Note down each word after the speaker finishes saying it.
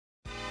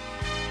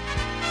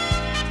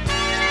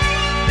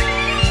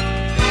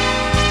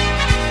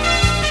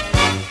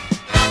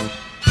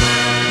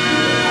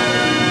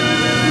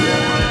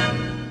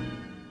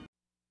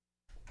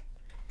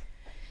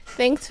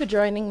Thanks for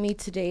joining me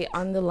today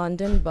on the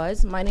London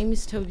Buzz. My name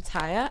is Toby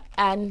Taya,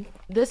 and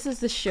this is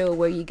the show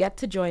where you get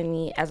to join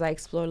me as I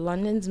explore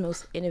London's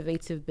most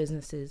innovative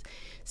businesses.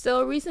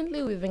 So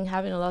recently we've been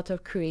having a lot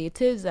of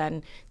creatives,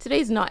 and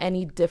today's not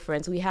any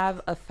different. We have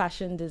a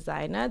fashion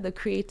designer, the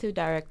creative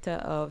director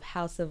of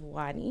House of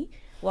Wani.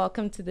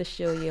 Welcome to the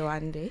show,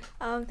 Yewande.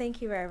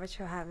 Thank you very much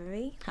for having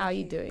me. How are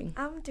you doing?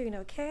 I'm doing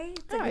okay.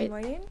 It's a All good right.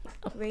 morning.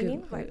 Oh, Raining,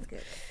 good, but good. it's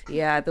good.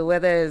 Yeah, the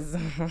weather is,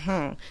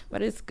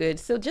 but it's good.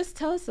 So just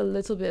tell us a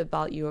little bit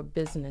about your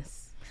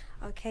business.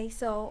 Okay,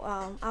 so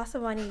House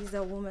of Wani is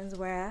a women's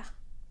wear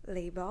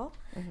label.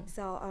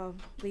 So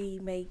we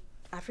make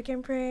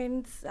African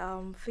prints,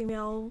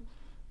 female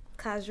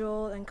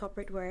casual and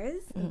corporate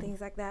wears and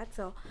things like that.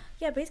 So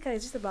yeah, basically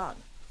it's just about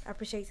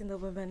appreciating the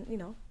women,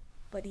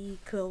 body,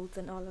 clothes,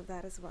 and all of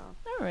that as well.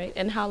 All right.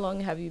 And how long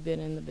have you been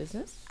in the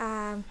business?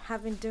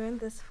 Have been doing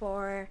this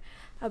for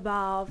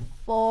about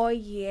 4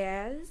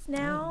 years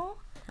now.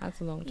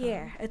 That's a long time.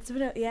 Yeah, it's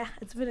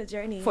been a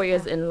journey. 4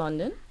 years in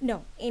London?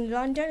 No, in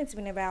London it's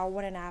been about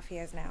 1.5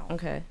 years now.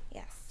 Okay.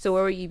 Yes. So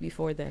where were you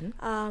before then?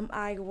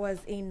 I was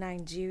in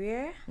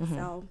Nigeria,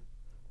 so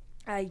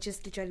I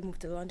just literally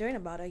moved to London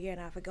about 1.5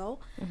 years ago,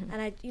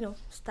 and I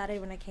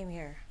started when I came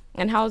here.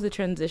 And how was the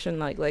transition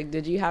like? Like,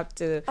 did you have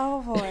to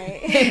Oh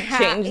boy,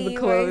 change the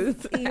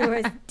clothes? It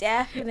was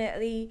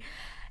definitely,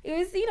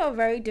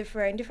 very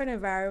different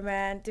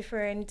environment,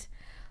 different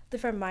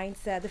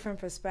mindset, different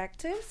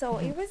perspective. So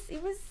it was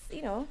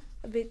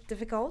a bit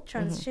difficult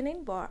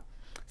transitioning, but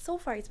so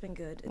far it's been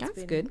good.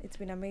 That's good. It's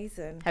been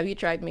amazing. Have you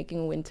tried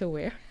making winter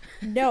wear?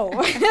 No,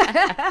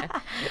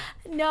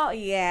 not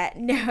yet.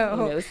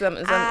 No. Some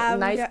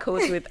nice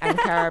coats with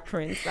Ankara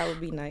prints. That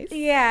would be nice.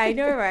 Yeah, I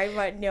know, right?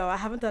 But no, I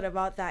haven't thought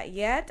about that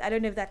yet. I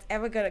don't know if that's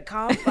ever gonna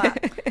come,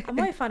 but I'm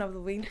not a fan of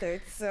the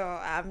winter, so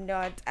I'm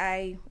not.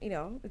 It's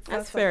That's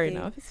not fair something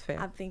enough. It's fair.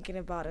 I'm thinking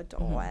about it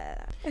all.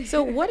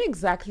 So what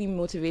exactly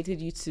motivated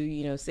you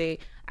to, say,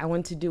 I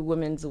want to do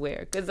women's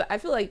wear? Because I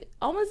feel like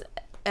almost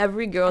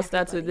every girl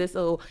starts with this,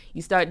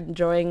 you start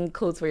drawing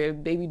clothes for your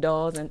baby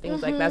dolls and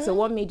things like that. So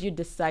what made you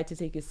decide to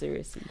take it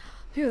seriously?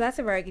 Phew, that's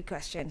a very good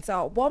question.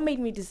 So what made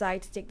me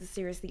decide to take this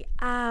seriously?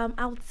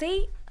 I would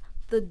say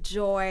the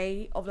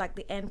joy of like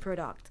the end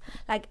product.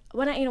 Like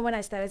when I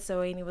started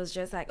sewing, it was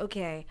just like,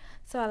 okay,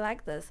 so I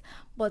like this,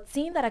 but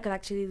seeing that I could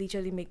actually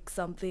literally make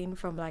something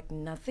from like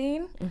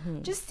nothing,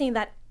 just seeing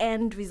that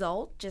end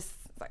result, just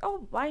like,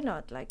 oh, why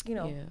not? Like,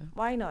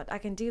 why not? I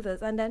can do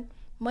this. And then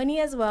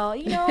money as well,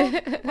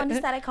 money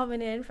started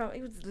coming in from,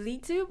 it was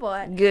little,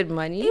 but Good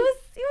money? it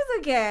was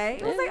okay.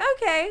 It was like,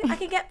 okay, I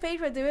can get paid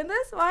for doing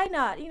this. Why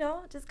not?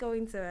 Just go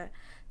into it.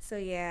 So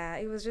yeah,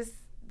 it was just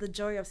the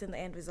joy of seeing the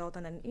end result,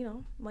 and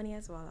then money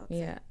as well.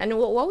 Yeah. And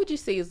what would you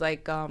say is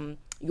like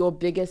your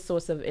biggest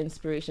source of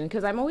inspiration?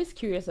 Because I'm always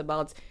curious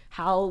about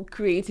how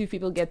creative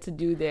people get to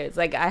do this.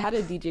 Like I had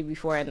a DJ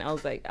before, and I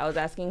was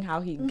asking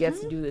how he gets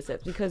to do this,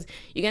 because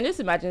you can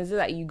just imagine it's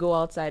like you go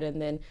outside and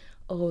then,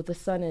 oh, the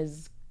sun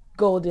is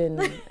golden,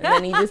 and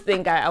then you just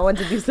think, I want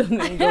to do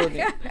something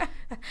golden.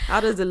 How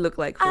does it look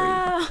like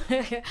for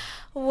you?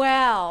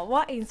 Well,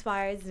 what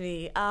inspires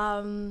me?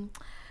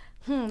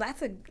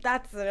 That's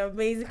an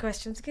amazing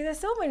question, because there's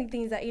so many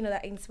things that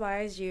that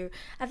inspires you.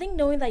 I think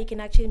knowing that you can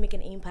actually make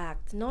an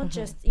impact, not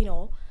just in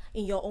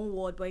your own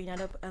world, but in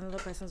another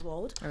person's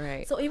world. All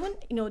right. So even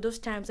those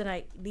times when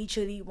I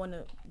literally want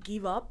to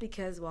give up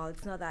because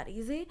it's not that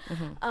easy.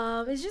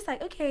 It's just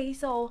like, okay,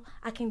 so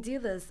I can do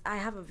this. I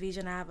have a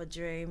vision. I have a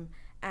dream,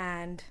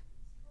 and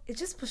it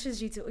just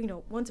pushes you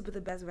to want to be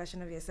the best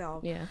version of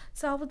yourself. Yeah.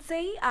 So I would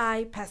say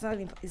I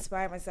personally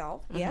inspire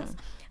myself, yes,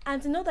 and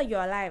to know that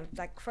you're alive.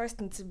 Like first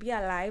thing, to be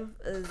alive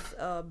is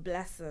a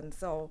blessing.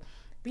 So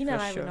being For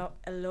alive sure. not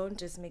alone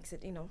just makes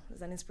it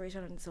is an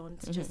inspiration on its own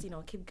to just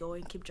keep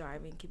going, keep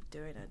driving, keep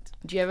doing it.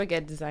 Do you ever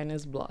get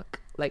designer's block?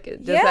 Like, does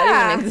Yeah,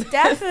 that even exist?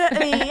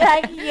 definitely.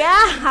 Like,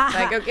 yeah.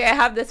 Like, okay, I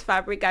have this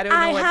fabric, I don't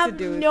know what to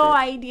do with no it.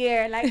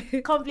 idea,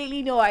 like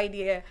completely no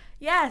idea.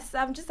 Yes,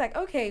 I'm just like,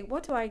 okay,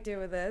 what do I do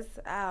with this?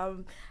 I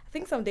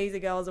think some days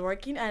ago I was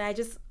working and I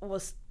just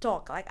was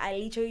stuck. Like I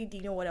literally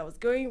didn't know where I was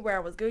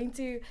going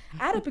to.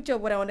 I had a picture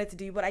of what I wanted to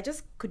do, but I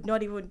just could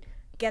not even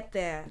get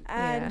there.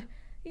 And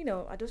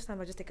at those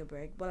times I just take a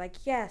break. But like,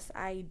 yes,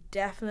 I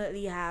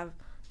definitely have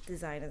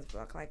designer's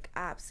block. Like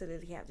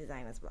absolutely have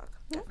designer's block.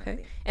 Definitely.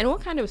 Okay. And what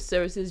kind of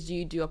services do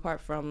you do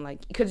apart from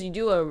like, because you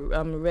do a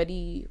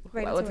ready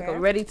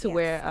to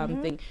wear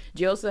thing.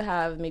 Do you also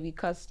have maybe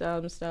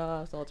custom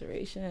stuff,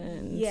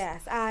 alterations?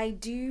 Yes, I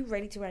do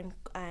ready to wear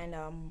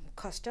and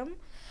custom.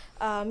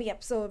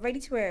 Yep. So ready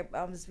to wear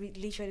is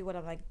literally what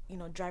I'm like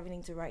driving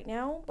into right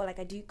now. But like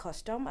I do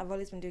custom. I've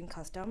always been doing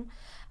custom.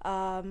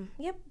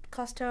 Yep.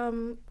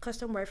 Custom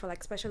wear for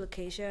like special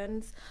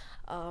occasions,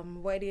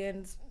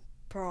 weddings,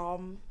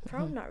 prom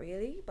not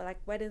really, but like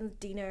weddings,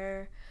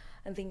 dinner,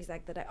 and things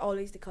like that. I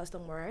always do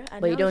custom wear.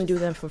 And But you now don't it's do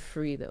just them for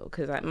free though,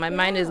 because my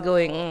mind is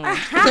going.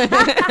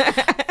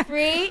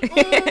 free.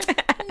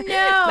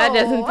 That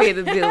doesn't pay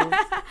the bills.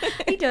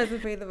 It doesn't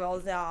pay the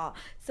bills at all.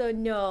 So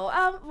no.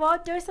 Well,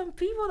 there's some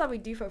people that we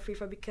do for free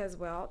for because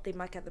they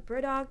market the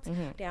product,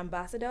 the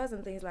ambassadors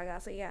and things like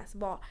that. So yes,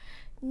 but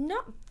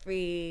not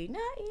free.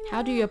 Not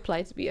How do you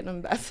apply to be an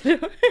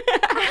ambassador?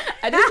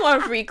 I just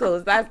want free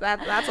clothes.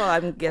 That's all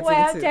I'm getting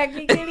well, to.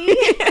 technically,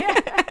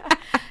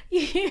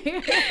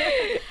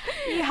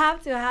 you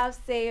have to have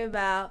say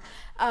about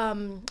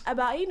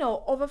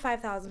over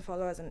 5,000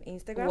 followers on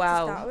Instagram to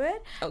start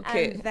with.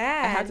 Okay. And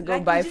then I had to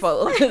go buy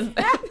followers.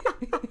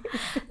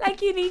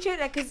 Like you need to,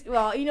 like, cause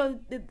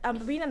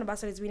being an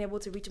ambassador is being able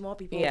to reach more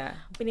people. Yeah.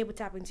 Being able to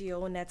tap into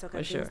your own network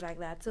and things like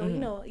that.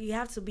 So you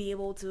have to be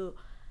able to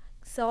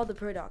sell the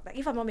product. Like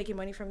if I'm not making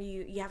money from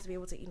you, you have to be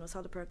able to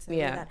sell the product and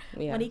that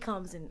money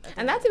comes in.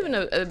 And that's even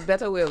a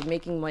better way of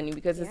making money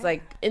because it's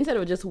like instead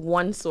of just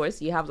one source,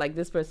 you have like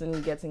this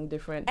person getting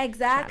different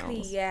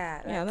channels.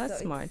 Yeah, that's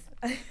smart.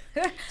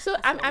 So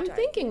I'm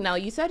thinking now,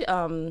 you said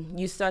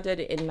you started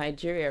in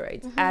Nigeria,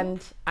 right?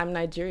 And I'm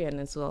Nigerian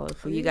as well,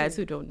 for you guys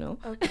who don't know.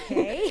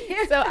 Okay.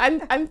 So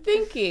I'm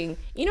thinking,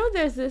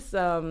 there's this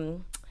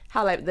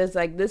how like there's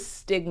like this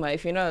stigma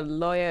if you're not a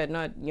lawyer,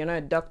 you're not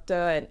a doctor,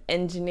 an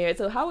engineer.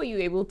 So how are you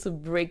able to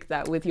break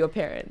that with your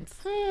parents?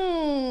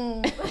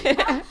 I'm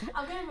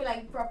gonna be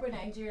like proper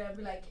Nigerian and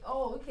be like,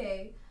 oh,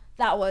 okay.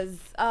 That was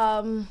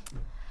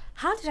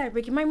how did I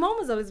break it? My mom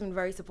has always been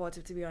very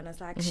supportive, to be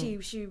honest. Like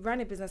she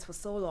ran a business for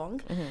so long,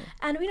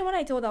 and when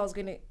I told her I was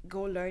gonna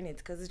go learn it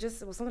because it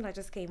was something that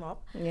just came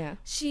up. Yeah,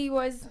 she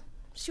was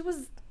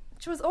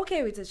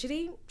okay with it. She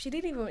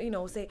didn't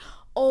even say,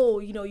 oh,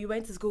 you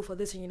went to school for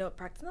this and you're not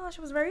practicing. No, she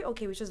was very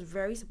okay. She was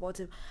very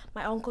supportive.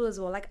 My uncle as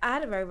well. Like I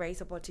had a very, very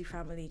supportive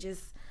family. It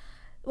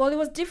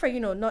was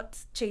different, not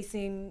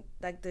chasing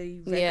like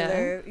the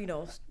regular,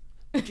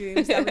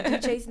 dreams that we do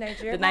chase in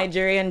Nigeria. The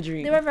Nigerian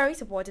dream. They were very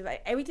supportive.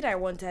 Everything I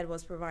wanted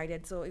was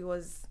provided. So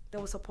there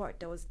was support.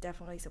 There was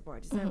definitely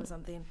support. It was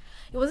something.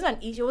 It wasn't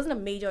an issue. It wasn't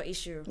a major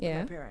issue with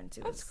my parents.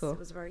 That's cool. It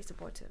was very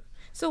supportive.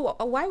 So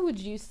why would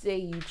you say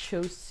you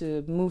chose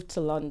to move to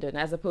London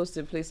as opposed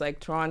to a place like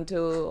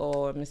Toronto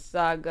or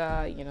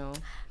Mississauga?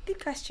 Good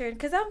question.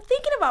 Because I'm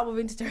thinking about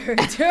moving to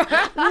Toronto.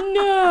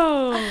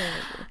 No.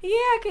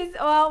 Yeah. Because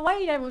why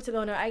did I move to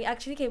London? I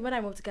actually came when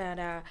I moved to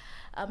Canada.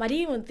 I didn't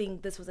even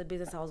think this was a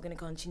business I was going to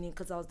continue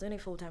because I was doing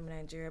it full time in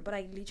Nigeria. But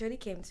I literally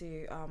came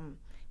to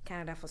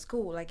Canada for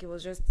school. Like it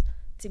was just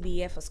to be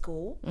here for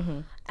school,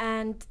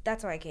 and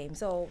that's why I came.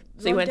 So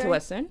you went to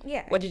Western?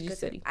 Yeah. What did you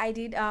study? I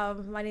did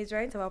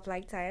management of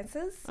applied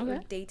sciences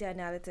with data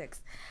analytics.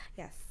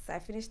 Yes, I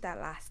finished that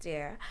last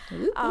year.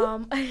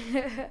 Yeah.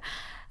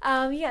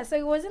 So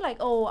it wasn't like,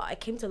 oh, I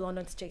came to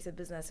London to chase a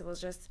business. It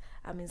was just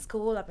I'm in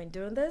school. I've been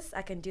doing this.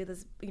 I can do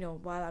this,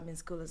 while I'm in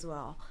school as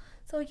well.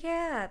 So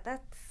yeah,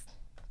 that's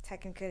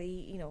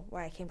technically,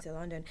 why I came to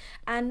London.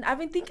 And I've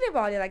been thinking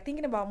about it, like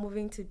thinking about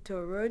moving to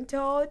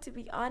Toronto, to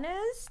be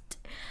honest.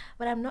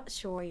 But I'm not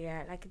sure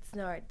yet. Like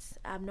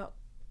I'm not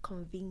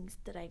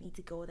convinced that I need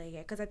to go there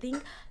yet. Because I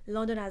think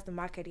London has the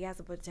market, it has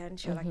the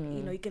potential. Like,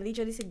 you can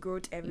literally see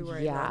growth everywhere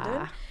in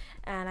London.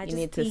 And I just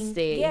need to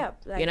stay. Yeah,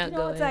 like, you're not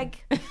going. It's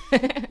like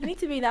you need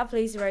to be in that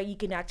place where you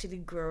can actually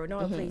grow,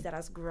 not a place that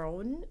has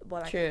grown,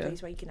 but like a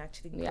place where you can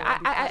actually grow. Yeah,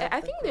 I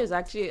think there's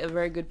actually a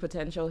very good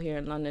potential here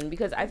in London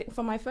because I think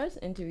for my first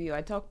interview,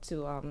 I talked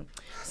to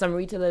some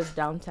retailers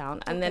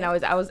downtown, and then I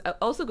was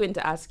also going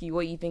to ask you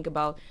what you think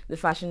about the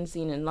fashion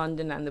scene in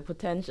London and the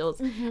potentials,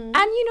 and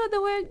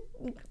there were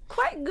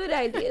quite good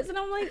ideas, and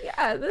I'm like,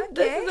 yeah,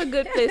 this is a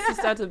good place to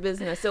start a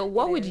business. So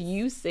what would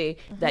you say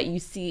that you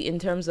see in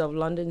terms of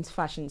London's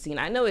fashion scene?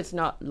 I know it's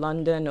not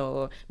London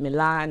or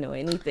Milan or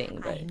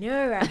anything, but I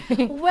know,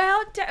 right?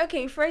 Well,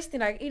 okay, first thing,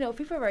 like,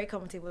 people are very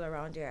comfortable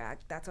around here.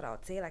 That's what I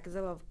would say. Like, there's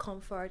a lot of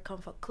comfort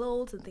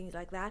clothes and things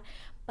like that.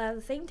 But at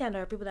the same time,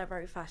 there are people that are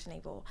very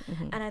fashionable.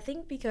 And I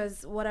think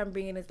because what I'm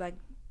bringing is like,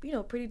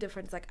 pretty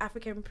different. It's like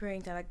African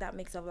print and like that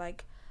mix of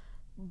like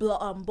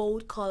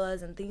bold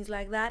colors and things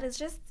like that. It's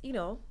just,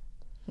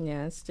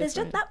 yeah, it's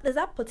different. There's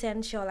that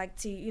potential, like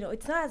to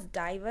it's not as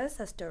diverse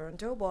as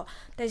Toronto, but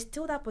there's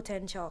still that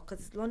potential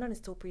because London is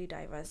still pretty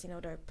diverse. There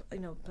are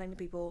plenty of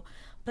people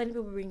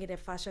bringing their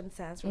fashion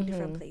sense from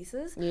different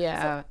places.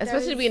 Yeah, so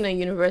especially being a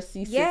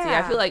university city.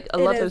 I feel like a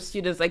lot of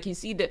students, like you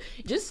see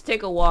just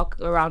take a walk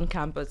around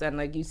campus and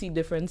like you see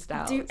different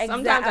styles.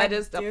 Sometimes I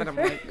just stop and I'm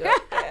like,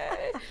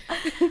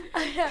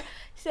 okay.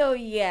 So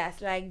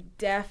yes, like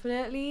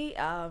definitely,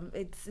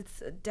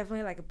 it's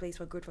definitely like a place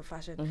for good for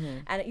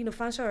fashion, and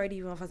fashion already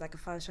even offers like a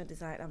fashion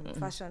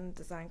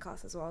design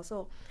class as well.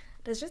 So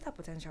there's just that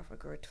potential for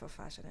growth for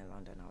fashion in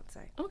London, I would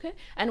say. Okay,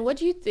 and what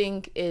do you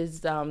think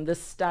is the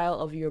style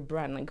of your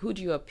brand? Like, who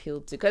do you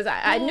appeal to? Because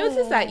I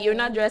noticed that you're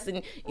not dressed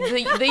in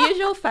the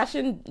usual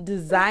fashion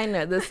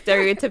designer, the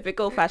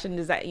stereotypical fashion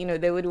design.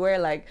 They would wear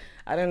like,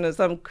 I don't know,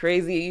 some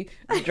crazy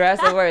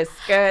dress over a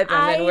skirt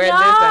and then wear this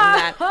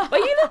and that. But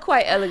you look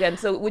quite elegant.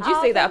 So would you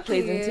say that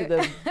plays into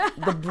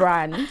the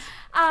brand?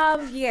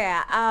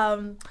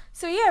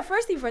 So yeah,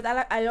 first thing first,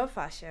 I love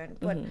fashion,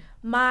 but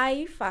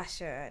my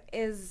fashion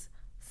is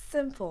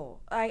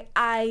simple.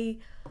 I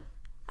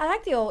I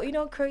like the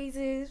old,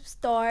 crazy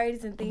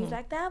stories and things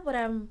like that, but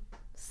I'm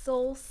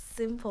so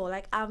simple.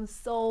 Like, I'm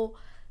so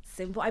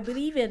simple. I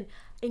believe in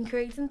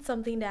creating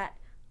something that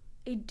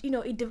it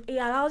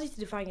allows you to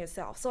define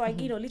yourself. So like,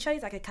 literally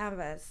it's like a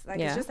canvas. Like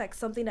it's just like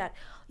something that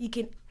you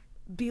can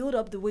build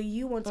up the way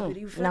you want to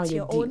be. Reflect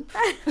your own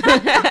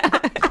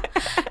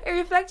it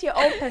reflects your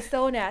own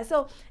persona.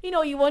 So,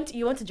 you want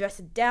to dress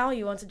it down,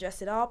 you want to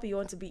dress it up, you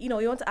want to be, you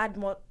want to add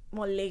more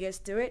layers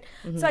to it.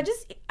 So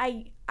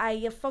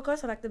I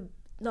focus on like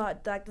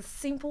the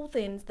simple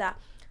things that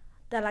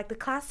like the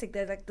classic,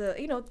 that like the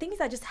things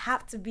that just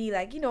have to be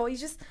like,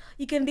 it's just,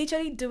 you can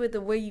literally do it the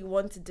way you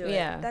want to do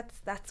it.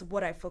 That's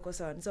what I focus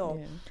on.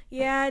 So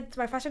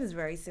my fashion is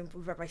very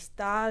simple, my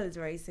style is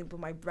very simple,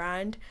 my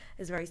brand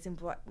is very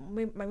simple.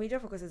 My major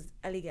focus is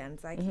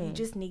elegance. Like you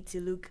just need to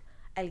look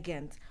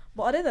elegant.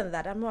 But other than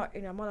that, I'm not,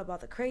 I'm all about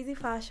the crazy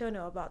fashion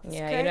or about the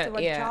skirts or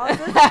the trousers.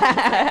 Like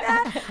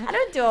that. I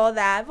don't do all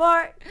that,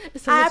 but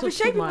I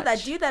appreciate people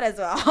that do that as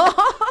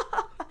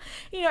well.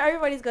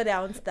 Everybody's got their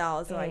own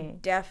style, so I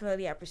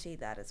definitely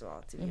appreciate that as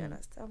well, to be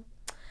honest.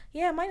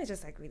 Yeah, mine is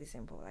just like really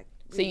simple. Like,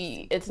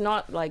 really it's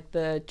not like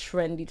the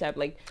trendy type.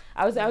 Like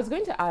I was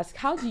going to ask,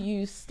 how do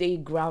you stay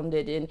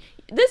grounded in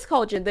this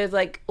culture? There's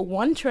like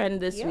one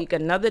trend this week,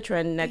 another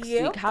trend next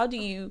week. How do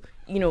you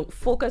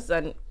focus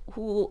on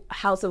who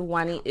House of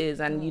Wani is,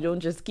 and you don't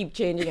just keep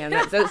changing and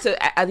that. So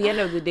at the end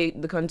of the day,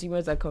 the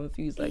consumers are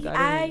confused. Like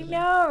I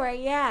know, right?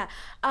 Yeah.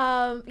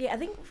 I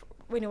think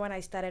when I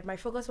started, my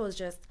focus was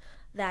just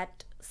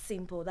that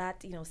simple,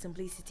 that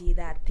simplicity,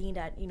 that thing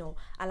that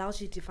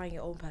allows you to define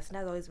your own person.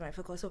 That's always my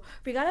focus. So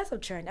regardless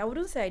of trend, I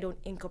wouldn't say I don't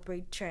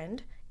incorporate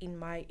trend in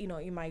my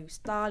in my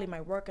style, in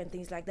my work and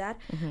things like that.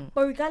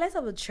 But regardless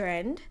of the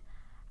trend,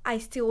 I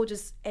still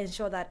just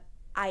ensure that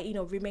I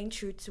remain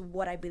true to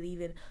what I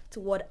believe in,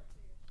 to what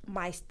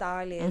my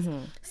style is.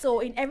 So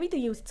in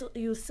everything you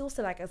still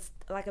see like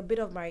a bit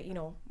of my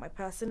my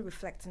person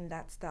reflecting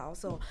that style.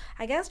 So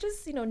I guess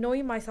just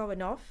knowing myself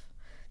enough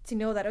to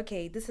know that,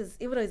 okay, this is,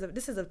 even though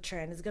this is a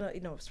trend, it's gonna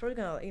it's probably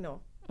gonna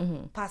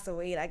pass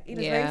away. Like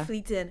it's very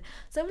fleeting.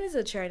 So even if it's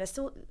a trend, I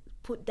still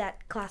put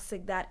that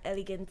classic, that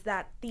elegance,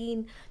 that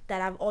thing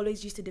that I've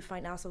always used to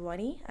define House of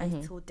Wani. I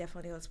still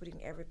definitely always put in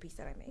every piece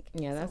that I make.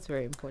 Yeah, that's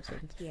very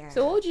important. Yeah.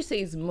 So what would you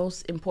say is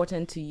most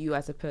important to you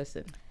as a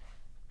person?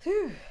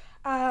 Can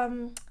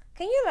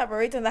you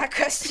elaborate on that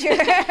question?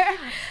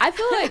 I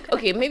feel like,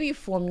 okay, maybe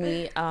for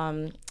me,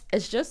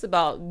 it's just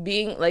about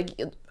being,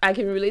 like, I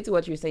can relate to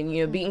what you're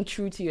saying, being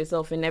true to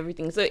yourself and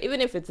everything. So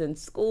even if it's in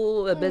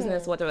school, a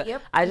business, whatever,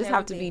 I just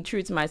have to be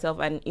true to myself.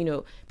 And,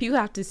 people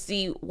have to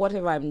see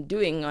whatever I'm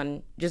doing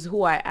on just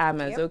who I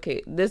am as,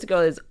 okay, this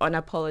girl is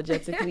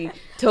unapologetically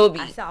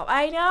Toby.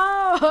 I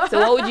know. So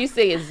what would you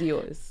say is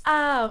yours?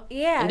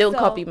 Yeah. And don't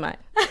copy mine.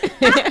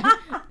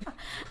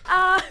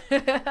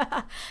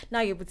 Now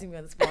you're putting me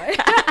on the spot.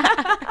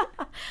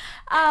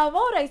 What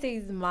would I say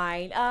is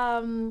mine?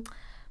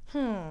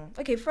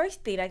 Okay,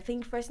 first thing that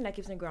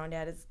keeps me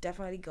grounded is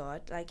definitely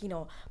God. Like,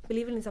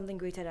 believing in something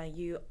greater than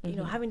you,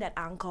 having that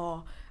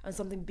anchor on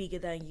something bigger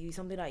than you,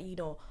 something that,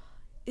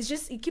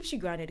 it keeps you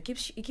grounded.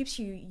 It keeps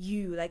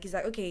you. Like, it's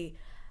like, okay,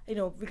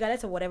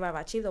 regardless of whatever I've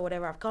achieved or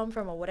whatever I've come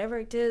from or whatever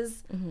it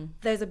is,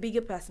 there's a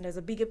bigger person, there's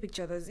a bigger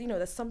picture,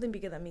 there's something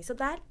bigger than me. So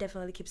that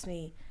definitely keeps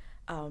me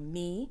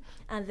me.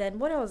 And then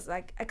what else?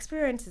 Like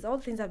experiences, all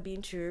the things I've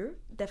been through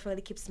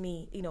definitely keeps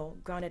me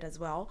grounded as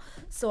well.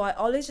 So I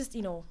always just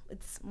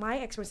it's my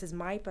experience, is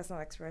my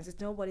personal experience,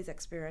 it's nobody's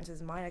experience,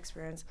 it's my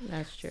experience.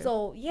 That's true.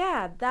 So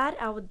yeah, that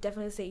I would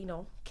definitely say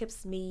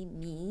keeps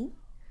me.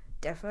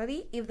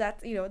 Definitely, if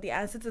that's the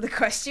answer to the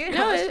question.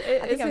 No,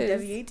 I think I'm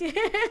deviating.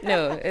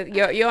 No,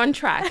 you're on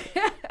track.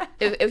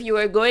 If you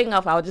were going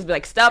off, I would just be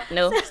like, stop,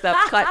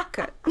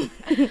 cut.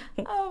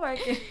 Oh my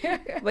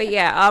god. But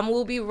yeah,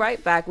 we'll be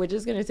right back. We're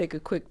just gonna take a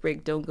quick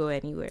break. Don't go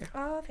anywhere.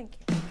 Oh, thank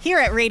you. Here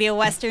at Radio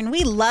Western,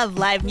 we love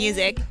live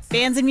music.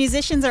 Bands and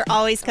musicians are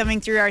always coming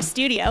through our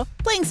studio,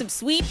 playing some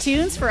sweet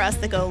tunes for us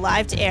that go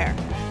live to air.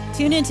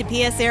 Tune in to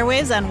PS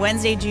Airwaves on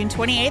Wednesday, June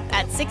 28th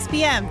at 6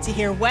 p.m. to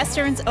hear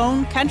Western's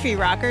own country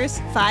rockers,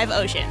 Five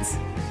Oceans.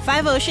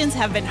 Five Oceans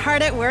have been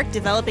hard at work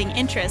developing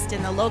interest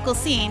in the local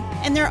scene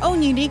and their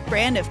own unique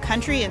brand of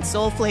country and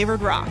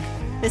soul-flavored rock.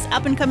 This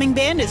up-and-coming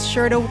band is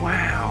sure to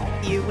wow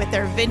you with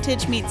their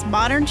vintage meets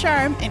modern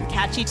charm and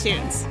catchy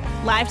tunes.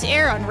 Live to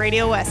air on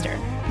Radio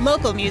Western.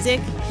 Local music,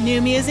 new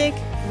music,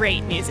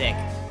 great music.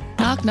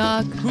 Knock,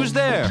 knock. Who's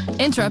there?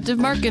 Interruptive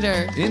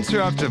marketer.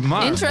 Interruptive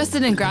mark.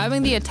 Interested in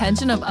grabbing the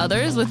attention of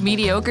others with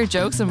mediocre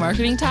jokes and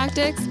marketing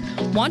tactics?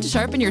 Want to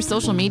sharpen your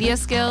social media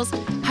skills?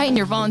 Heighten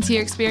your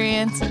volunteer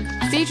experience?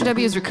 CHW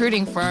is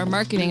recruiting for our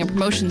marketing and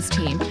promotions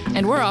team,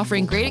 and we're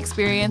offering great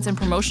experience in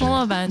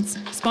promotional events,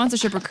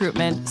 sponsorship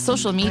recruitment,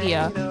 social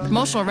media,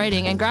 promotional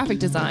writing, and graphic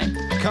design.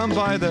 Come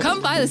by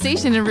the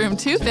station in room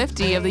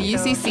 250 of the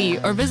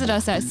UCC or visit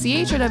us at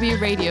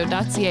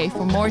chwradio.ca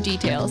for more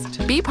details.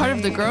 Be part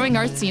of the growing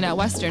arts scene at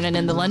Western and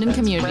in the London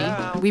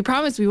community. We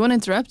promise we won't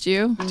interrupt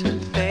you.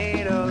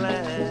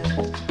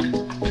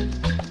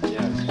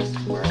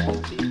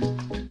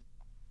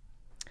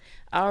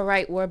 All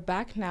right, we're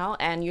back now,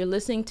 and you're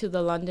listening to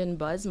the London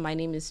Buzz. My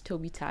name is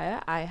Toby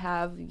Taya. I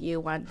have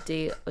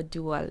Yewande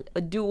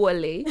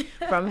Oduwole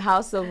from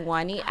House of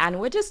Wani, and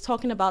we're just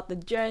talking about the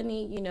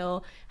journey, you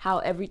know, how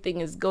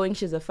everything is going.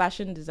 She's a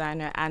fashion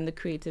designer and the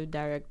creative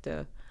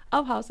director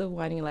of House of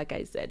Wani, like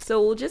I said. So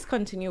we'll just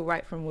continue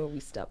right from where we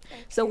stopped.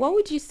 Okay. So what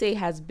would you say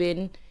has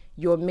been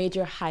your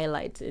major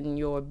highlight in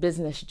your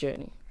business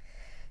journey?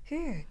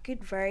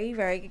 Good, very,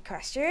 very good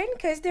question.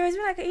 Because there's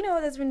been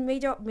there's been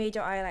major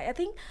highlight. I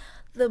think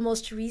the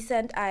most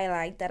recent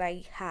highlight that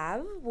I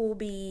have will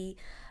be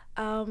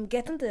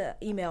getting the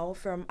email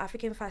from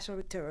African Fashion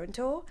Week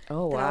Toronto.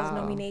 Oh, wow. That I was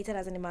nominated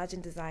as an Imagine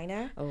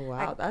designer. Oh,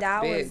 wow. Like,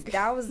 That's big.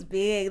 That was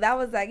big. That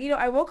was like,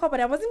 I woke up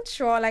and I wasn't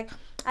sure. Like,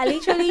 I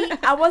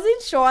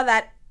wasn't sure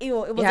that it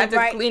was you had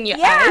to clean your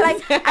eyes. Yeah,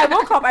 like I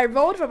woke up, I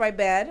rolled from my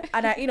bed,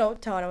 and I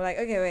turned. I'm like,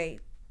 okay,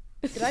 wait.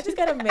 Did I just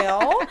get a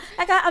mail?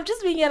 Like I've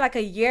just been here like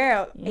a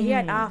year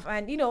and a half,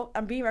 and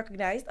I'm being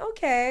recognized.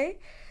 Okay,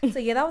 so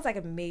yeah, that was like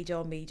a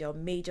major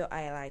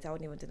highlight. I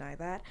wouldn't even deny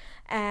that.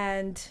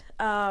 And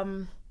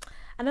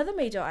another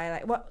major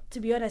highlight. Well,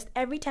 to be honest,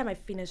 every time I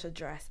finish a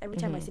dress, every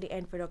time I see the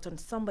end product on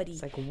somebody,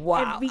 it's like,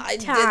 wow, every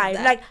time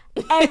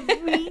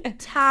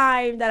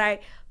that I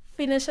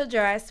finish a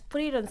dress,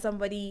 put it on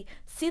somebody,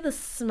 see the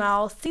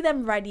smile, see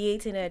them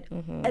radiating it.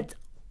 It's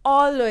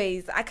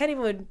always I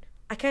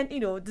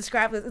can't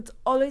describe this. It's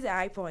always a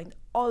high point,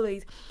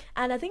 always.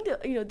 And I think the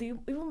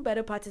even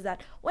better part is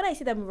that when I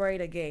see them wear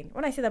it again,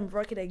 when I see them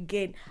rock it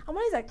again, I'm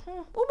always like,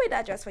 who made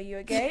that dress for you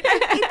again?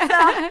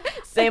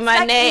 Say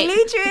my name.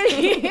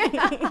 Literally,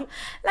 like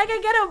I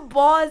get a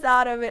buzz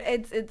out of it.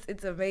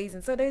 It's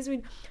amazing. So there's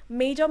been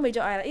major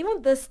highlight.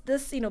 Even this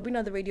being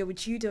on the radio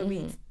with you,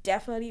 Toby,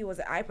 definitely was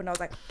an eye point. I was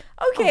like,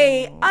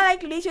 okay, I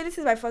like literally this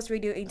is my first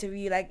radio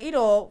interview. Like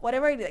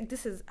whatever. Like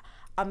this is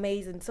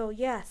amazing. So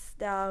yes,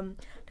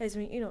 there's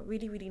been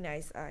really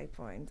nice eye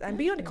points, and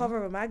being on the cover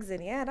of a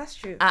magazine. Yeah, that's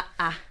true.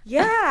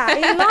 Yeah,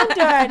 in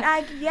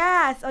London.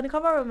 Yes, on the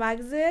cover of a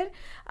magazine.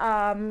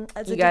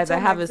 You guys, I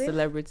have a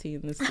celebrity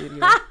in the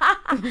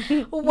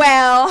studio.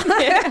 Well,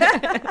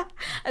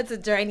 it's a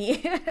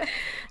journey.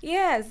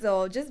 Yeah,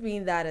 so just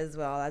being that as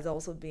well has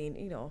also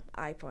been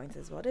eye points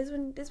as well. There's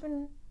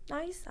been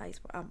nice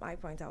eye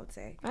points, I would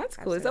say. That's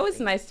cool. Absolutely. It's always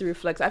nice to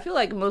reflect. I feel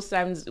like most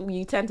times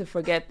you tend to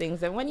forget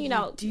things, and when you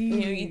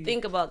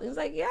think about things,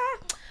 like, yeah,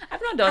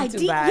 I've not done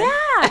too bad.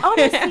 Yeah,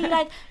 honestly,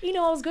 like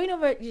I was going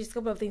over just a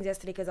couple of things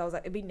yesterday because I was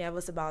like a bit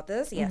nervous about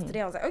this.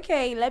 Yesterday I was like,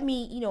 okay, let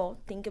me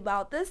think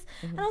about this,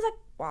 and I was like,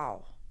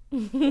 wow.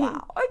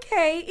 Wow.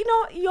 Okay.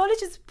 You always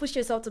just push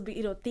yourself to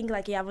be, think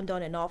like you haven't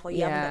done enough or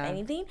you haven't done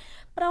anything.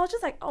 But I was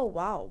just like, oh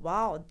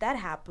wow, that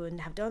happened.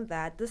 I've done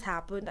that. This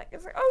happened. Like,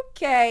 it's like,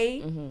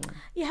 okay,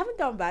 you haven't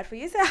done bad for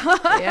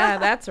yourself. Yeah,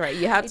 that's right.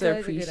 You have to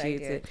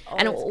appreciate it.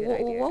 And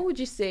what would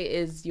you say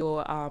is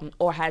your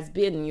or has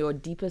been your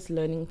deepest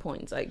learning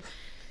points? Like,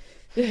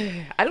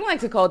 I don't like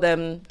to call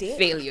them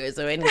failures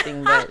or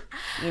anything, but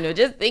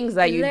just things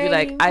that you'd be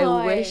like,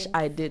 I wish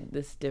I did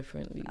this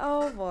differently.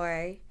 Oh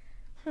boy.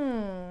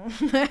 Oh,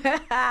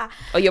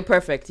 you're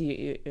perfect.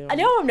 You I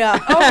know I'm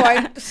not. Oh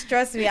boy,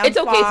 trust me. It's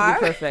okay to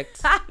be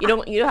perfect. You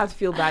don't have to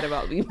feel bad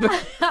about being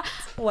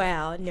perfect.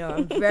 Well, no,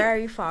 I'm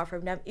very far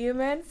from that. I'm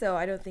human, so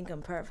I don't think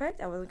I'm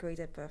perfect. I wasn't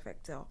created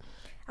perfect, so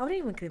I wouldn't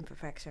even claim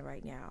perfection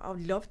right now. I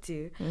would love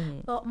to,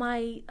 but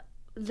my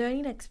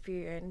learning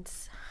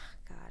experience,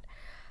 God.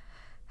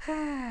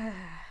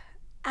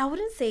 I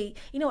wouldn't say,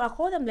 I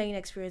call them learning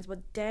experience, but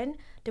then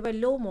there were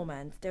low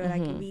moments. There were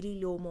like really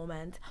low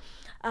moments.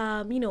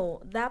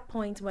 That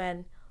point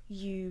when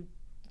you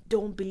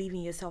don't believe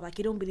in yourself, like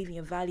you don't believe in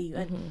your value,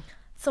 and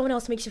someone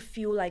else makes you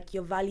feel like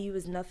your value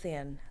is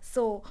nothing.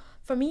 So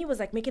for me, it was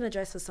like making a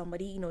dress for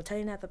somebody,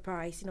 telling her the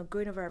price,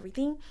 going over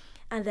everything,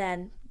 and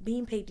then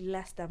being paid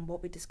less than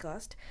what we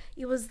discussed.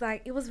 It was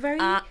very,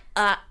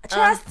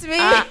 trust me.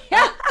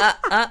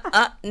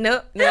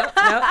 No.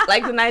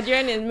 Like the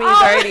Nigerian in me is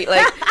already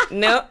like,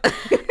 no.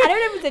 I don't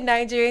know if it's a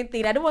Nigerian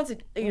thing. I don't want to,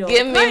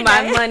 give me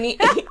my money.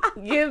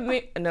 Give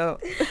me, no.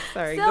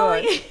 Sorry, go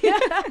on.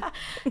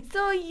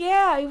 So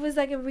yeah, it was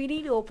like a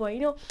really low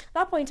point.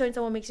 That point when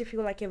someone makes you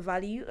feel like your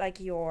value, like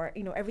your,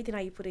 everything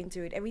that you put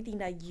into it, everything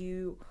that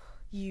you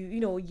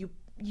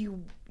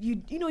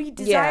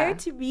desire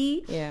to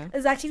be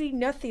is actually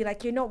nothing.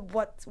 Like you're not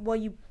what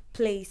you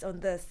place on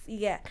this.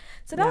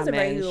 So that was a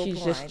very low point.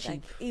 Just cheap.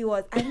 Like, it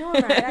was. I know,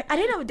 right? Like, I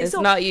didn't know this.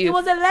 It's not you. It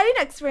was a learning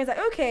experience. Like,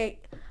 okay,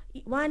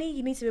 Wani,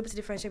 you need to be able to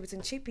differentiate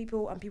between cheap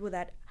people and people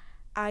that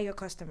are your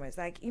customers.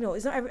 Like,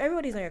 it's not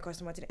everybody's not your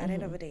customer at the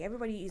end of the day.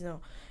 Everybody is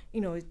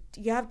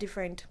you have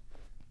different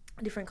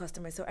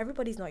customers, so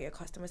everybody's not your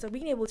customer. So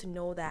being able to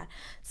know that,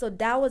 so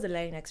that was a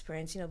learning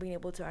experience. Being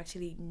able to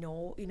actually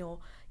know,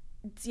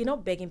 you're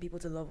not begging people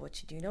to love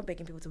what you do. You're not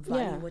begging people to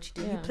value what you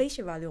do. You place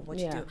your value on what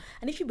you do.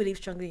 And if you believe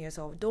strongly in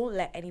yourself, don't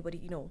let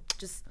anybody,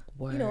 just,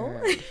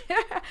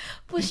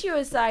 push you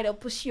aside or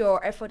push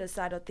your effort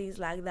aside or things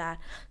like that.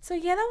 So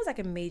yeah, that was like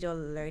a major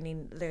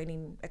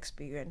learning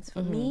experience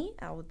for me,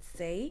 I would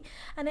say.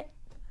 And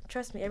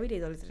trust me, every day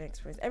is always an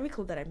experience. Every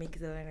clothes that I make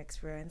is a learning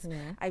experience. Yeah.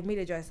 I've made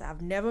a dress that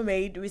I've never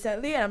made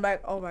recently, and I'm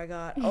like, oh my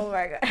god,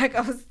 like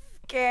I was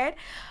scared.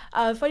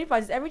 Funny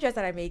part is every dress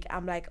that I make,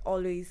 I'm like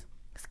always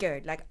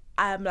scared. Like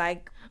I'm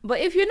like, But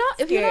if you're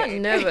not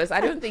nervous, I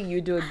don't think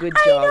you do a good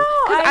I job. know,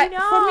 'Cause I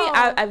know. For me,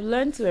 I've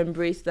learned to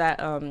embrace that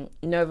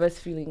nervous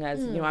feeling as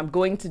you know I'm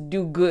going to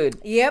do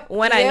good. Yep.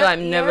 When I know yep,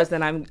 I'm yep. nervous,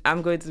 then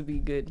I'm going to be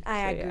good.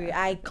 I So, agree.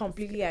 yeah. I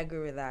completely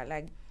agree with that.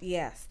 Like,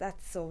 yes,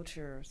 that's so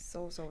true.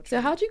 So true.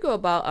 So how do you go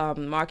about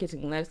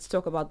marketing? Let's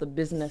talk about the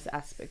business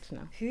aspect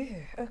now. Phew,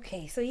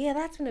 okay, so yeah,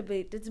 it's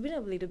been a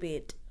little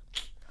bit,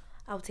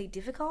 I would say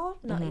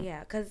difficult. Not yeah,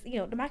 because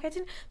the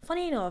marketing.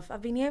 Funny enough,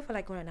 I've been here for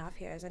like 1.5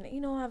 years, and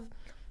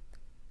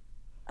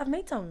I've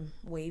made some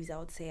waves. I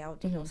would say I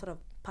would sort of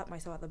pat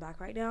myself at the back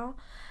right now.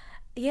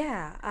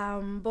 Yeah,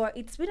 but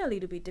it's been a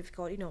little bit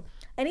difficult.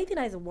 Anything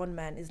as a one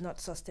man is not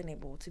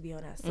sustainable, to be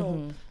honest.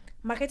 So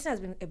marketing has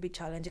been a bit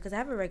challenging because I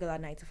have a regular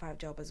 9-to-5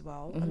 job as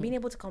well. And being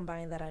able to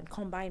combine that and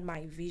combine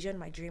my vision,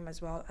 my dream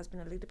as well, has been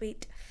a little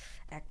bit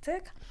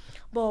hectic.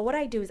 But what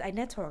I do is I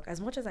network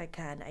as much as I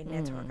can. I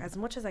network as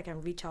much as I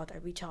can. Reach out. I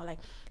reach out. Like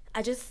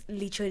I just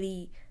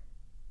literally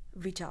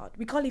reach out.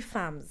 We call it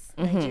FAMS,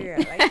 Nigeria.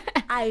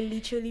 Like I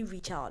literally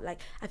reach out. Like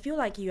I feel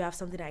like you have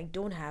something I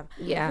don't have.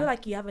 Yeah. I feel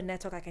like you have a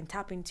network I can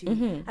tap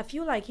into. I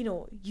feel like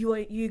you're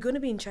going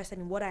to be interested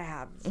in what I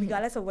have,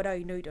 regardless of whether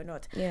you know it or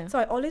not. Yeah. So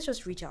I always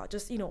just reach out.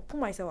 Just put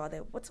myself out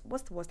there. What's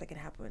the worst that can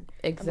happen?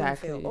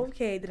 Exactly. I'm gonna fail.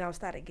 Okay, then I'll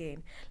start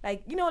again.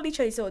 Like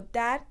literally. So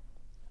that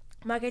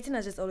marketing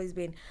has just always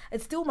been.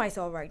 It's still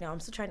myself right now. I'm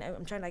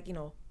trying like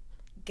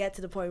get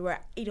to the point where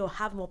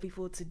have more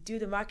people to do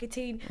the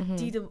marketing,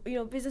 do the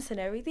business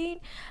and everything.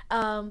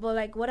 But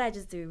like what I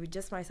just do with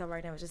just myself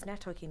right now is just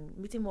networking,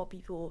 meeting more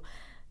people,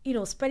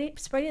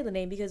 spreading the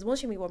name, because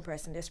once you meet one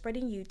person, they're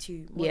spreading you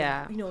to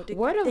more,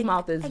 word of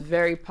mouth is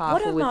very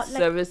powerful with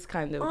service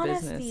kind of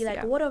honestly, business.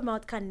 like word of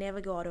mouth can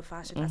never go out of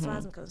fashion as far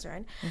as I'm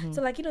concerned.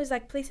 So like it's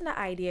like placing the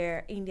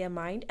idea in their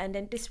mind, and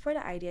then they spread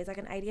the idea. It's like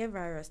an idea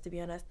virus, to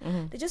be honest.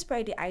 They just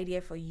spread the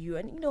idea for you,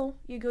 and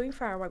you're going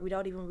far right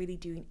without even really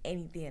doing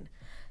anything.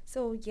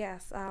 So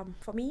yes,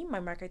 for me, my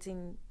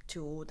marketing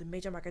tool, the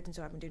major marketing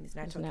tool I've been doing is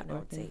networking. I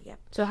would say, yeah.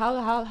 So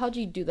how do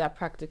you do that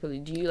practically?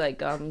 Do you like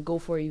go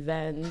for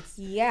events?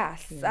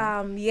 Yes,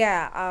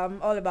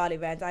 all about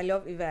events. I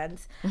love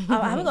events.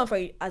 I haven't gone for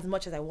it as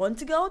much as I want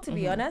to go, to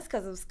be honest,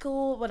 because of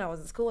school. When I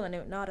was in school,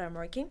 and now that I'm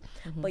working.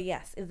 But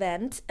yes,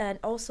 event, and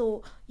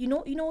also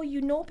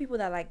people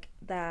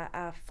that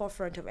are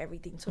forefront of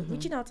everything. So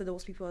reaching out to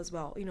those people as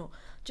well.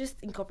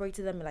 Just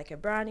incorporating them in like a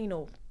brand.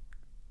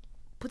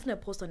 Putting a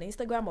post on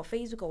Instagram or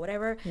Facebook or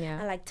whatever,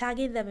 and like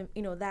tagging them,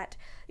 that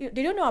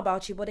they don't know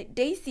about you, but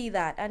they see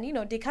that, and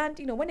they can't,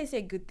 when they say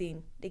a good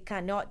thing, they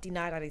cannot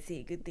deny that they say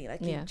a good thing.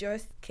 Like you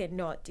just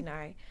cannot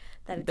deny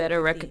that. It's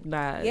better a good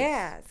recognize.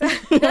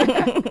 thing.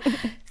 Yeah.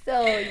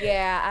 So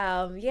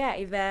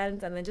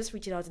events, and then just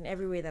reaching out in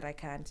every way that I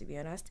can, to be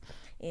honest,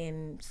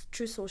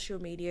 through social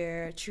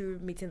media, through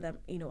meeting them,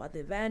 at the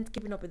event,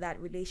 keeping up with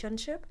that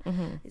relationship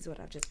is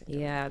what I've just been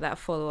doing. Yeah, that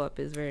follow-up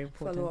is very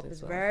important. Follow-up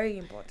is very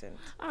important.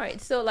 All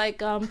right, so like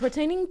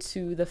pertaining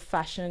to the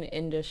fashion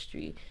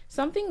industry,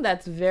 something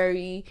that's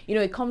very,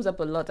 it comes up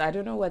a lot. I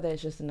don't know whether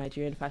it's just in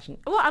Nigerian fashion.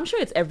 Well, I'm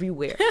sure it's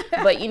everywhere.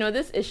 But,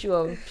 this issue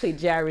of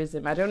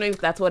plagiarism, I don't know if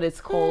that's what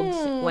it's called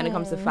when it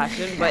comes to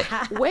fashion, but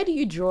where do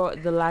you draw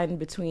the line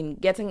between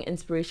getting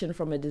inspiration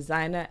from a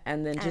designer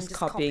and then just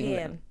copying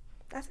them?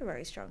 That's a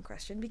very strong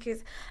question,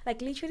 because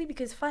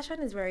because fashion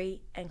is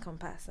very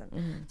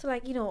encompassing. So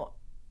like,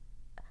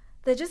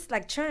 they're just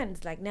like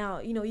trends. Like now,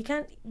 you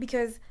can't,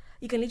 because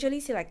you can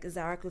literally see like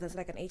Zara clothes as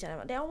like an H&M.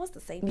 They're almost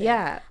the same thing.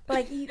 Yeah. But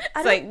like,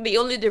 it's like the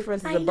only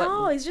difference is the button. I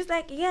know, it's just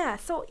like, yeah.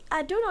 So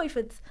I don't know if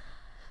it's,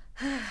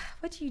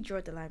 where do you draw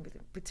the line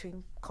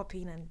between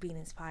copying and being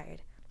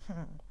inspired?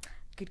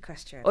 Good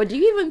question. Or do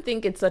you even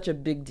think it's such a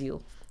big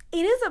deal?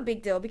 It is a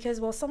big deal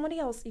because, somebody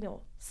else,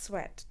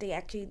 sweat. They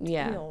actually,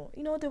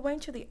 they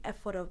went through the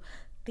effort of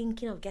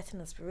thinking of getting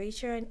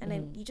inspiration, and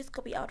then you just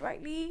copy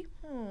outrightly.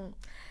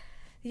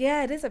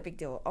 Yeah, it is a big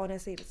deal.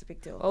 Honestly, it is a big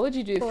deal. What would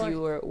you do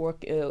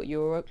if you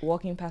were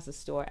walking past a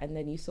store and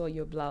then you saw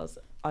your blouse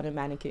on a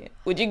mannequin?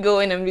 Would you go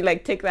in and be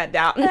like, take that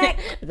down? Like,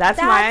 that's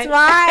mine.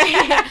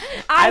 Right.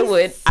 I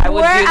would do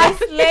that.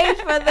 I slaved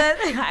for this.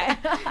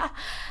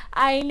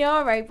 I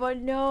know, right? But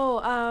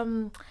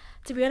no.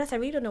 To be honest, I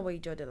really don't know where you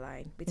draw the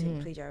line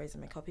between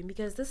plagiarism and copying,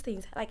 because these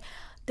things, like,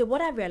 what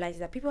I've realized is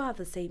that people have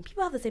the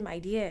same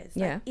ideas.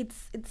 Yeah. Like,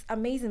 it's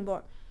amazing,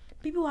 but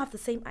people have the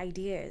same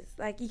ideas.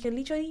 Like, you can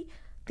literally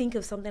think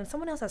of something,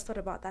 someone else has thought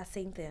about that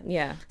same thing.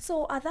 Yeah.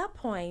 So at that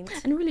point,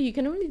 and really, you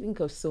can only think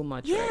of so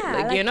much. Yeah.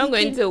 Right? Like you're not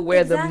going to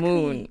wear the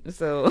moon.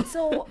 So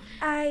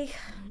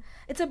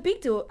it's a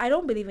big deal. I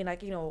don't believe in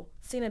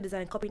seeing a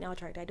design, copying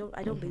outright. I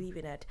don't believe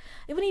in it.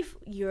 Even if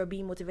you're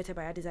being motivated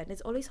by a design,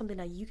 there's always something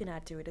that you can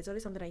add to it. There's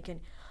always something that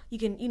you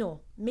can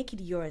make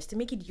it yours, to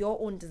make it your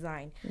own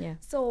design. Yeah.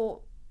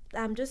 So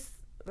I'm just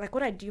like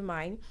when I do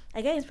mine,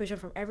 I get inspiration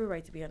from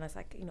everywhere, to be honest,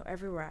 like, you know,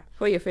 everywhere.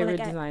 Who are your But, favorite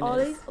like,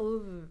 designers?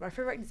 my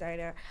favorite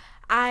designer.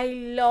 I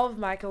love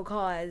Michael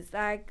Kors.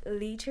 Like,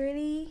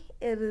 literally,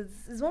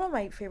 it's one of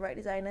my favorite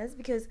designers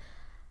because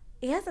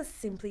it has a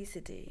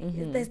simplicity.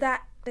 There's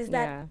that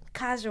Yeah.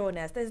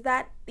 casualness. There's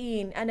that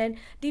thing, and then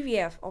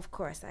DVF, of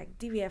course. Like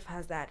DVF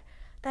has that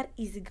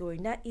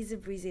easygoing, that easy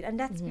breezy, and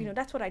that's you know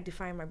that's what I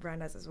define my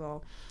brand as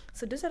well.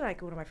 So those are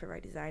like one of my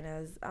favorite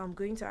designers.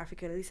 Going to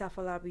Africa, Lisa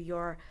Falabi,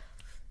 your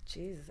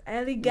Jesus,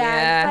 elegant.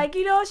 Yeah. Like,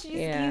 you know, she just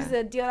Yeah. gives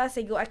a Diola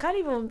Sego. I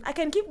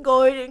can keep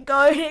going and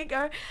going and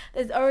going.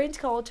 There's Orange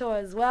Culture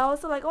as well.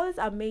 So like all these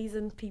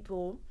amazing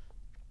people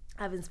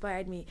have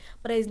inspired me.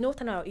 But there's no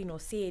time I, you know,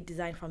 see a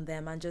design from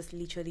them and just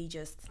literally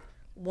just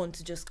want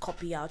to just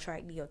copy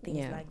outrightly or things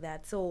Yeah. like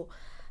that. So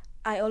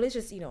I always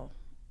just, you know,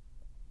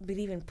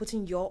 believe in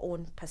putting your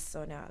own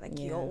persona, like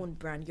Yeah. your own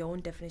brand, your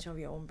own definition of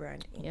your own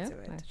brand into Yeah,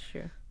 it. that's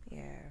true.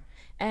 Yeah.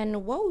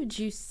 And what would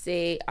you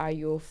say are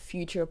your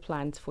future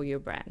plans for your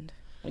brand?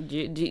 Do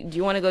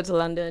you want to go to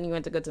London? You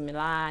want to go to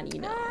Milan?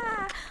 You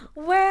know?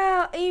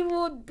 Well, it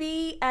would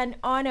be an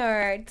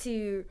honor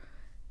to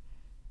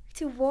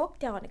walk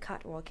down the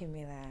catwalk in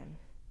Milan,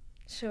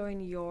 showing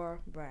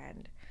your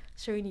brand,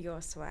 showing your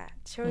swag,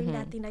 showing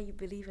that thing that you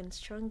believe in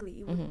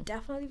strongly. It would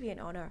definitely be an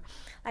honor.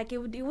 Like it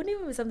wouldn't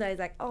even be something that is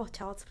like, oh,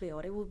 child's play,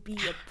 or it would be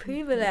a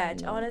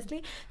privilege,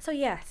 honestly. So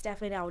yes,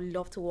 definitely, I would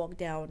love to walk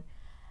down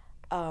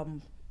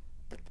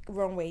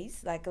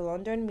runways like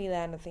London,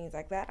 Milan, and things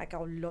like that. Like I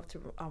would love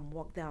to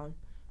walk down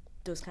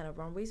those kind of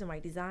runways with my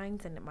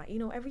designs and my, you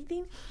know,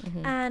 everything.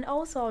 And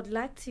also I'd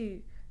like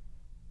to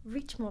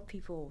reach more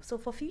people. So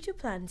for future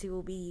plans, it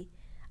will be,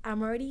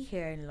 I'm already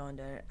here in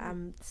London.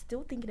 I'm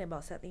still thinking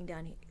about settling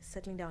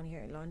down here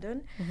in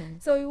London.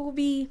 So it will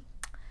be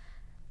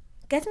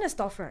getting a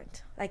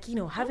storefront, like, you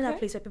know, having that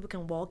place where people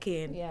can walk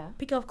in,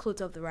 pick up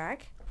clothes off the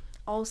rack.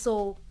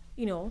 Also,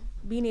 you know,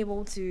 being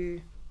able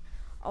to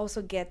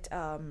also get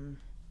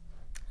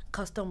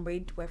custom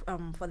made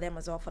for them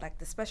as well, for like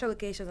the special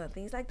occasions and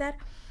things like that.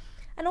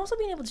 And also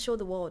being able to show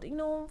the world, you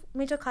know,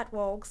 major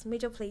catwalks,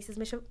 major places,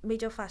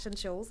 major fashion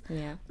shows.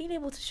 Yeah. Being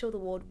able to show the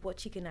world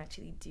what you can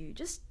actually do.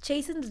 Just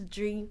chasing the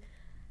dream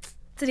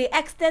to the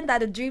extent that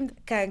the dream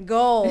can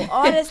go.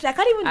 Honestly, I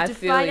can't even I define.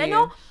 feel I you.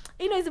 know,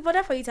 you know, it's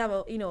important for you to have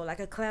a, you know, like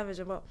a clear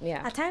vision, but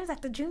Yeah. at times, like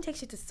the dream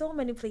takes you to so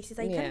many places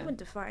that you can't Yeah. even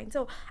define.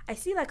 So I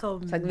see like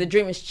It's like the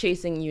dream is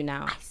chasing you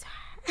now.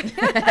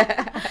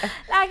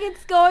 like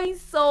it's going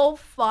so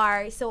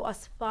far, so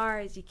as far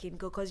as you can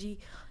go, because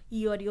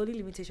you are the only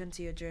limitation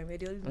to your dream. You're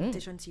the only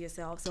limitation to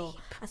yourself. So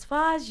as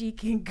far as you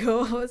can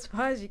go, as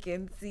far as you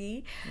can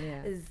see,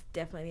 is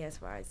definitely as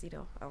far as, you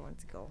know, I want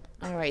to go.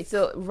 All right.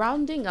 So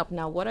rounding up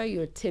now, what are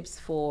your tips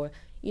for,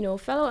 you know,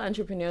 fellow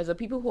entrepreneurs or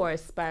people who are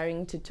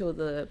aspiring to toe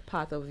the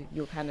path of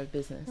your kind of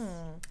business?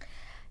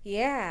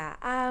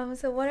 Yeah.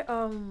 So what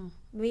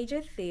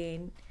major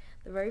thing,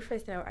 the very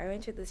first thing I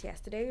went through this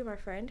yesterday with my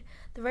friend.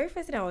 The very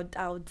first thing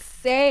I would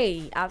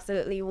say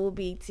absolutely will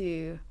be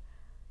to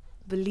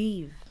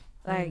believe.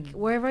 Like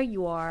wherever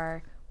you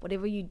are,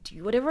 whatever you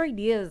do, whatever it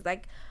is,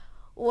 like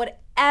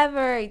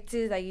whatever it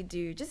is that you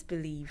do, just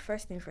believe.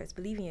 First thing first,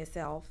 believe in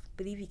yourself,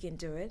 believe you can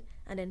do it,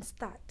 and then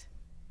start.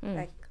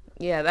 Like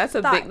Yeah, that's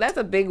Start.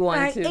 a big one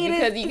Like, too, it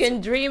because is- you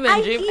can dream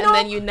and dream and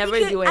then you never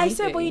do anything. I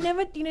swear, but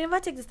you never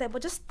take the step.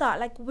 But just start,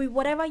 like with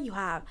whatever you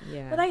have.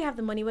 Yeah. Whether you have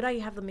the money, whether you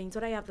have the means,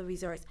 whether you have the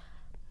resource,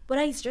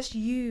 whether it's just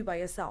you by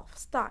yourself,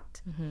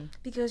 start.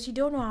 Because you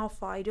don't know how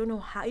far, you don't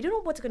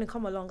know what's gonna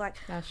come along. Like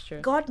That's true.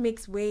 God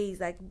makes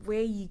ways like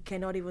where you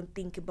cannot even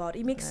think about.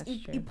 It makes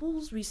That's true. it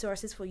pulls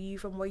resources for you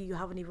from where you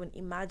haven't even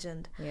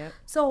imagined. Yep.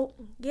 So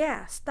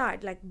yeah,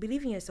 start. Like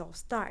believe in yourself.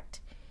 Start.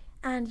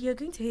 And you're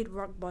going to hit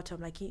rock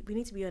bottom. Like we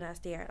need to be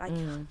honest there. Like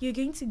you're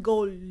going to go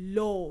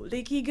low.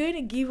 Like you're going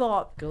to give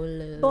up. Go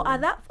low. But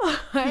at that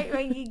point,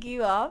 when you give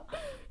up,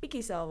 pick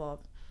yourself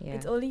up. Yeah.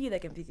 It's only you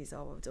that can pick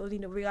yourself up. It's only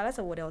regardless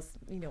of what else,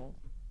 you know,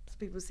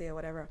 people say or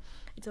whatever.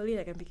 It's only you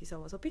that can pick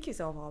yourself up. So pick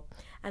yourself up.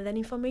 And then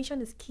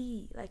information is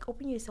key. Like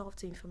open yourself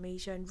to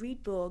information.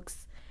 Read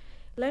books.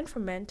 Learn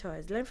from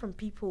mentors. Learn from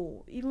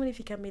people. Even if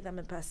you can't meet them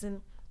in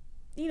person,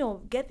 you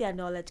know, get their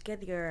knowledge.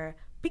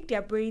 Pick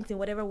their brains in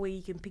whatever way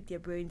you can pick their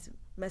brains.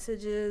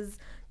 Messages,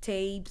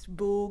 tapes,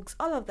 books,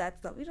 all of that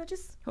stuff. You know,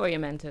 just Who are your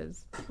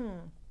mentors?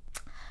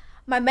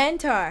 my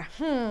mentor,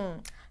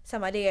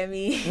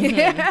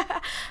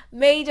 Samadeyemi.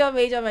 major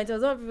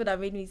mentors. One of the people that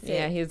made me say,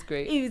 Yeah, he's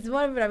great. He's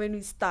one of the people that made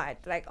me start,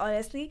 like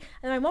honestly.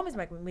 And my mom is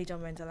my major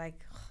mentor, like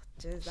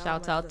just that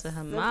Shout woman out is to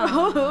her super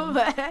mom.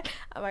 woman.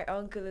 And my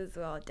uncle as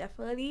well.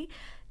 Definitely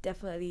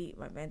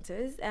my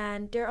mentors.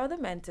 And there are other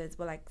mentors,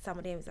 but like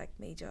Samadeyemi is like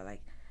major,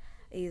 like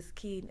is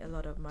key in a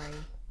lot of my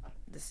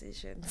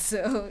decisions.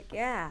 So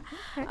yeah.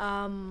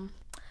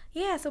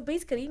 Yeah, so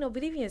basically, you know,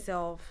 believe in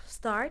yourself.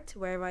 Start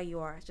wherever you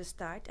are. Just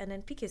start and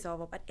then pick yourself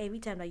up at every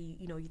time that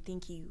you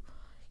think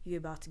you're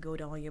about to go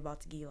down, you're about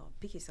to give up.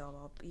 Pick yourself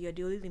up. You're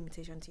the only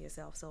limitation to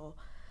yourself. So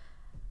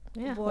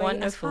Yeah, boy,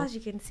 wonderful. as far as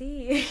you can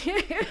see.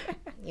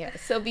 Yeah.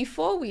 So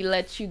before we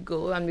let you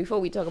go and before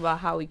we talk about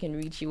how we can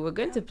reach you, we're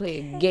going to play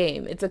a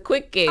game. It's a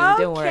quick game.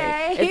 Don't worry.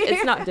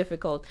 It's not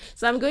difficult.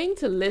 So I'm going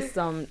to list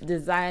some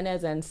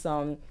designers and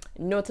some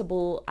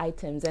notable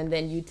items, and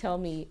then you tell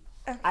me.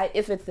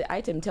 If it's the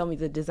item, tell me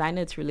the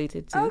designer it's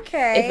related to.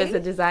 Okay. If it's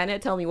a designer,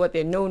 tell me what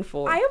they're known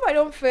for. I hope I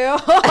don't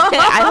fail.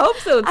 I hope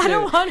so too. I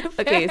don't want to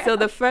fail. Okay, so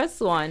the first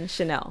one,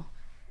 Chanel.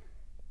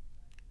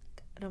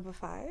 Number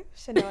 5.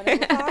 Chanel number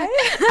 5.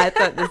 I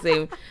thought the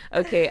same.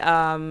 Okay,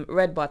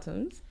 red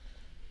bottoms.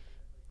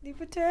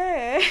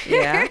 Liberté.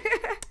 Yeah.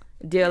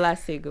 Diola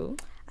Sego.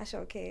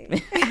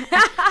 Ashoke.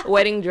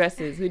 Wedding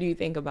dresses. Who do you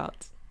think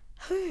about?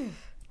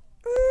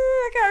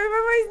 I can't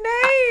remember his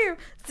name.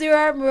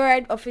 Zura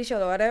Murad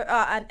official order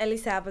and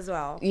Elisab as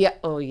well. Yeah.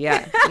 Oh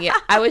yeah. Yeah.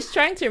 I was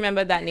trying to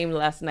remember that name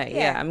last night.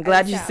 Yeah. I'm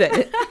glad you said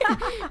it.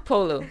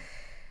 Polo.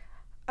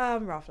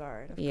 Ralph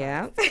Lauren.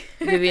 Yeah.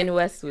 Vivienne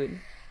Westwood.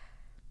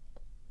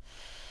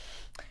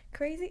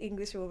 Crazy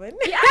English woman.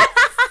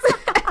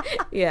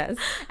 Yes.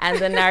 And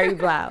the Nari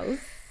blouse.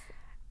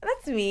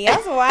 That's me.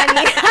 That's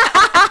Wani.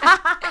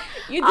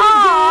 You did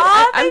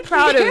good. I'm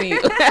proud of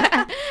you.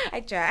 I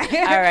try.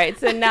 All right.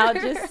 So now,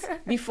 just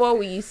before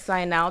we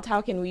sign out,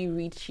 how can we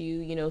reach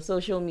you? You know,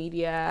 social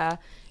media.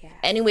 Yeah.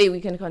 Any way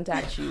we can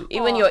contact you.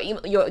 Even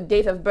your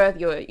date of birth,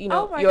 your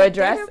your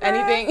address,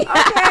 anything.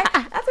 Okay.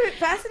 That's a bit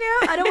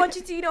personal. I don't want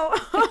you to,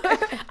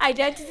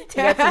 identity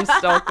theft. Get some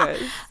stalkers.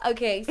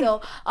 Okay.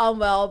 So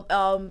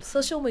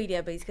social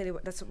media basically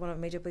that's one of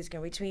the major places you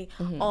can reach me.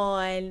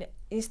 On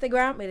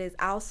Instagram it is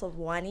House of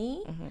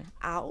Wani.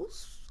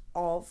 House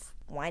of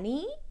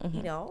Wani,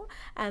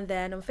 and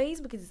then on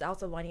Facebook it is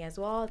House of Wani as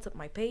well. It's up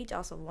my page,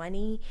 House of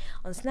Wani.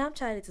 On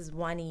Snapchat it is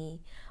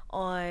Wani.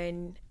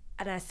 And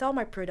I sell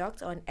my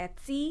product on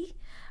Etsy.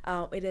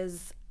 It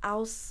is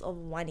House of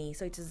Wani.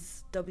 So it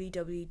is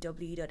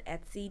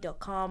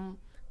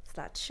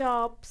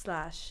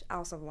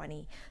www.etsy.com/shop/House of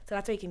Wani. So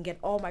that's where you can get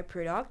all my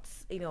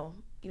products,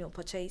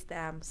 purchase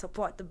them,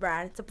 support the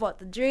brand, support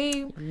the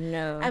dream.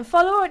 No. And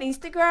follow on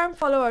Instagram,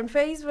 follow on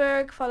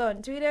Facebook, follow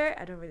on Twitter.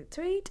 I don't really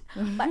tweet,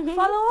 but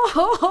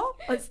follow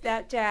on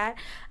Snapchat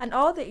and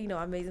all the,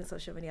 amazing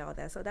social media out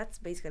there. So that's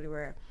basically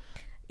where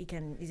you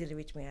can easily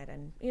reach me at.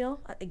 And,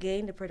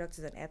 again, the product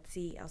is on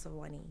Etsy, House of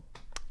Wani.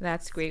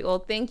 That's great. Well,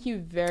 thank you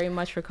very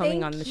much for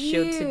coming on the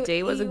show today.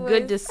 It was a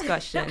good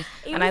discussion.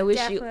 And I wish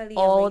you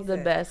all the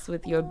best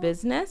with your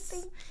business.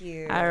 Thank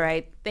you. All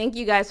right. Thank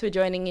you guys for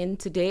joining in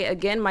today.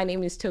 Again, my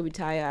name is Toby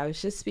Taya. I was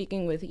just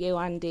speaking with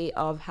Yewande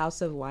of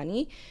House of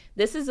Wani.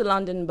 This is the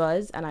London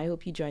Buzz, and I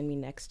hope you join me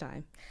next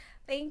time.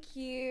 Thank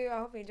you. I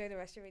hope you enjoy the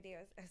rest of your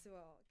videos as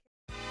well.